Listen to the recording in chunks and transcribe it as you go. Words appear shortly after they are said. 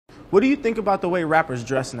What do you think about the way rappers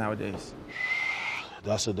dress nowadays?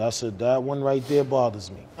 That one right there bothers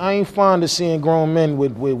me. I ain't fond of seeing grown men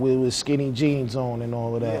with skinny jeans on and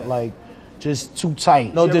all of that. Like, just too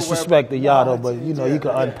tight. No disrespect to y'all though, but you know, you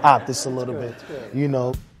can unpop this a little bit, you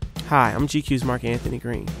know. Hi, I'm GQ's Mark Anthony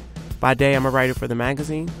Green. By day, I'm a writer for the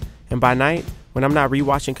magazine, and by night, when I'm not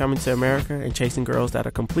rewatching Coming to America and chasing girls that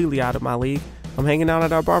are completely out of my league, I'm hanging out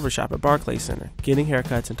at our barbershop at Barclays Center, getting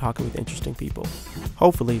haircuts and talking with interesting people.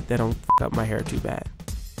 Hopefully, they don't f up my hair too bad.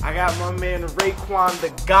 I got my man Raekwon the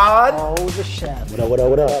God. Oh, the chef. What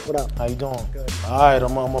up? How you doing? Good. All right,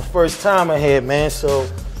 I'm my first time ahead, man, so,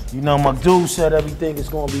 you know, my dude said everything is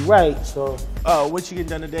gonna be right, so. What you getting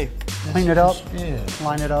done today? Clean it up, Yeah.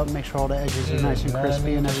 line it up, make sure all the edges are nice and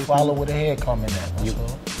crispy and everything. Follow where the hair coming at. You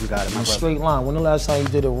got it, my brother. Straight line. When the last time you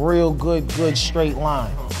did a real good straight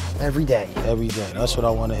line? Every day. Every day. That's what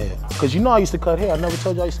I want to hear. Cause you know I used to cut hair. I never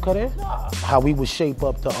told you I used to cut hair. How we would shape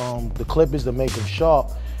up the clippers to make them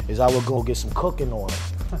sharp is I would go get some cooking oil,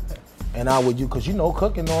 and I would cause you know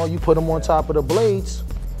cooking oil, you put them on top of the blades,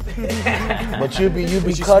 but you be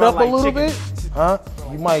cut up like a little bit, huh?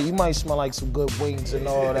 You might smell like some good wings and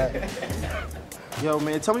all that. Yo,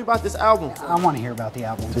 man, tell me about this album. I want to hear about the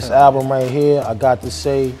album. This album right here, I got to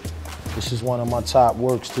say, this is one of my top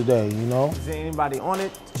works today, you know? Is there anybody on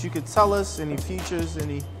it that you could tell us? Any features,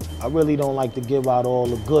 any? I really don't like to give out all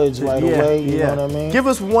the goods right away, you know what I mean? Give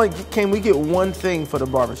us one, can we get one thing for the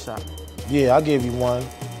barbershop? Yeah, I'll give you one.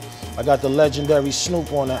 I got the legendary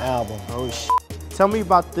Snoop on the album. Oh, shit. Tell me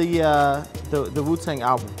about the Wu-Tang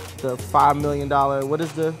album, the $5 million,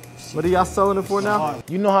 what are y'all selling it for now?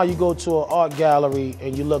 You know how you go to an art gallery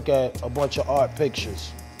and you look at a bunch of art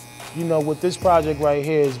pictures? You know, with this project right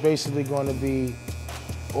here is basically going to be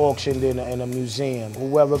auctioned in a museum.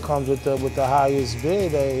 Whoever comes with the highest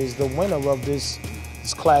bid is the winner of this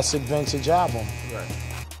classic vintage album. Right.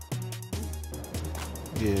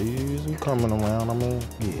 Yeah, you coming around, I mean,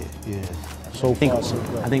 yeah. So far, so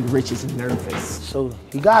good. I think Rich is nervous. So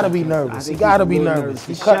he gotta be nervous. He gotta be nervous.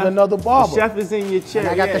 He's cutting another barber. The chef is in your chair.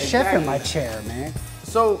 And I got the chef in my chair, man.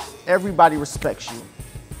 So everybody respects you.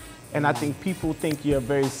 And I think people think you're a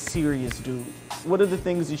very serious dude. What are the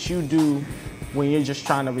things that you do when you're just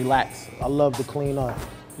trying to relax? I love to clean up.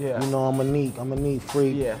 Yeah. You know, I'm a neat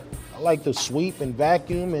freak. Yeah. I like to sweep and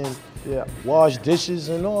vacuum and wash dishes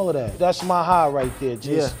and all of that. That's my high right there.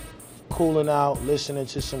 Just cooling out, listening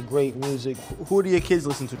to some great music. Who do your kids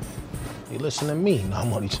listen to? They listen to me. No,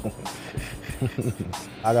 I'm only joking.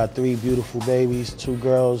 I got 3 beautiful babies, 2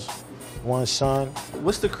 girls, 1 son.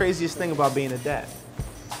 What's the craziest thing about being a dad?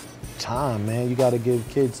 Time, man. You gotta give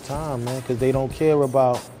kids time, man, because they don't care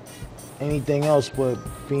about anything else but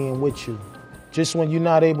being with you. Just when you're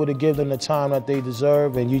not able to give them the time that they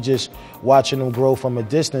deserve and you just watching them grow from a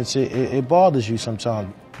distance, it bothers you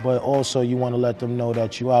sometimes. But also you want to let them know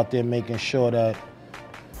that you're out there making sure that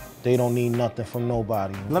they don't need nothing from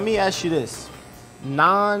nobody. Let me ask you this.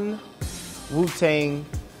 Non-Wu-Tang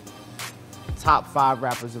top 5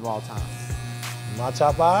 rappers of all time. My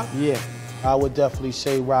top 5? Yeah. I would definitely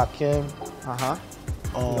say Rakim,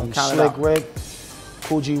 Slick Rick,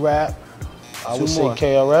 Cool G Rap. I would say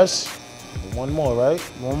KRS. 1 more, right?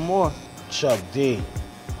 1 more. Chuck D.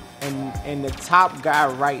 And the top guy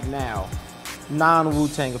right now,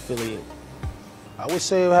 non-Wu-Tang affiliate. I would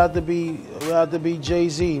say it would have to be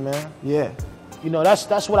Jay-Z, man. Yeah. You know,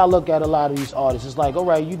 that's what I look at a lot of these artists. It's like, all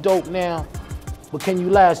right, you dope now, but can you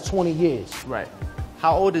last 20 years? Right.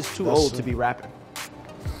 How old is too old to be rapping?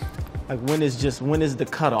 Like when is the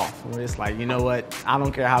cutoff? Where it's like, you know what? I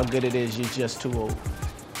don't care how good it is, you're just too old.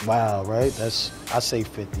 Wow, right? I say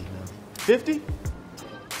 50, man. 50?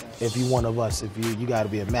 If you one of us, if you gotta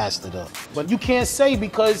be a master though. But you can't say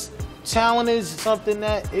because talent is something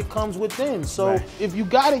that it comes within. So if you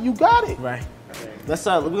got it, you got it. Right. Let's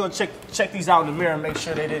we're gonna check these out in the mirror and make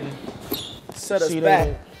sure they didn't set us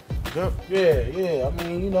back. Yeah. I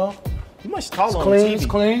mean, you know. You much taller on TV. It's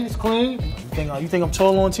clean. You think I'm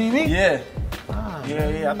tall on TV? Yeah.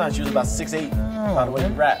 Yeah. I thought you was about 6'8". By the way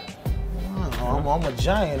you rap. I'm a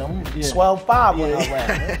giant. I'm 12'5" when I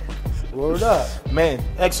rap. Word up. Man.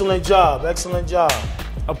 Excellent job.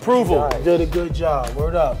 Approval. You did a good job.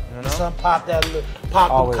 Word up. You know? Son, pop them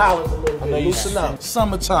collars a little bit. Loosen up.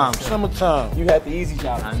 Summertime. You had the easy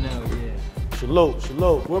job. I know, yeah.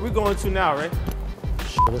 Salute. Where we going to now, Ray?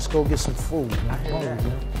 Let's go get some food.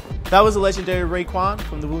 That was the legendary Raekwon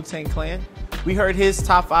from the Wu-Tang Clan. We heard his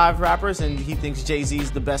top 5 rappers and he thinks Jay-Z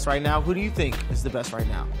is the best right now. Who do you think is the best right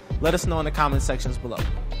now? Let us know in the comment sections below.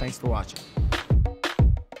 Thanks for watching.